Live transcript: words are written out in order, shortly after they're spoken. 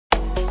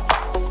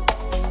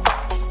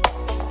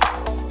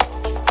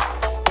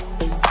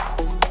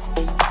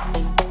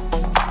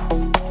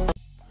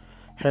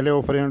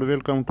Hello friend,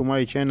 welcome to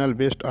my channel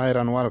Best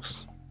Iron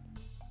Works.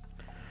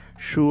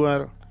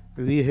 Sure,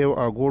 we have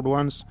a good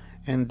ones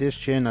in this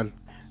channel.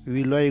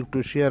 We like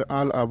to share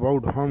all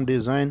about home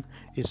design,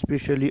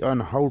 especially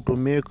on how to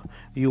make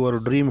your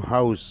dream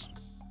house.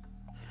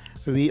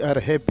 We are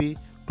happy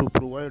to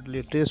provide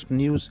latest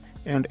news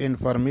and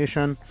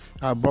information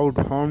about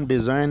home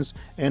designs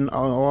in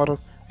our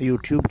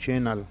YouTube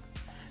channel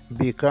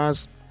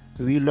because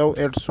we love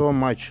it so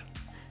much.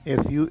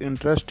 If you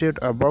interested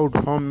about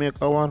home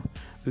makeover,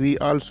 we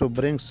also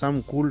bring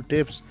some cool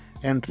tips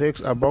and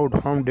tricks about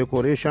home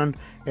decoration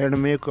and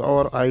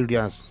makeover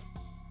ideas.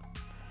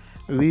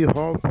 We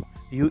hope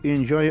you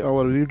enjoy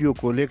our video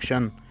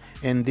collection.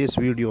 In this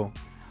video,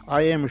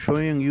 I am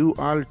showing you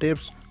all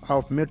tips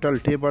of metal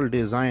table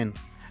design.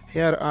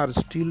 Here are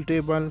steel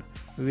table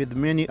with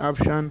many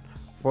options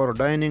for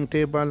dining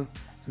table.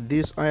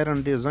 This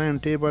iron design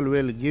table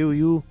will give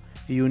you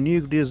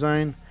unique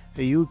design.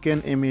 You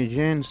can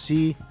imagine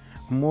see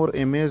more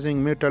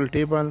amazing metal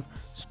table,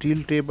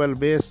 steel table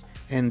base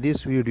in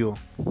this video.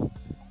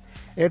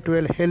 It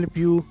will help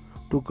you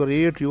to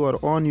create your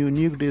own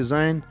unique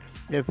design.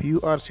 If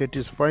you are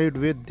satisfied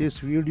with this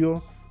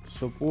video,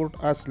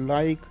 support us,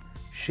 like,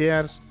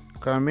 shares,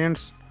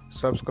 comments,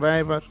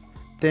 subscriber.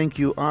 Thank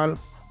you all.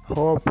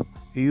 Hope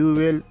you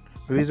will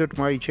visit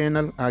my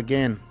channel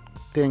again.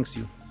 Thanks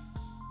you.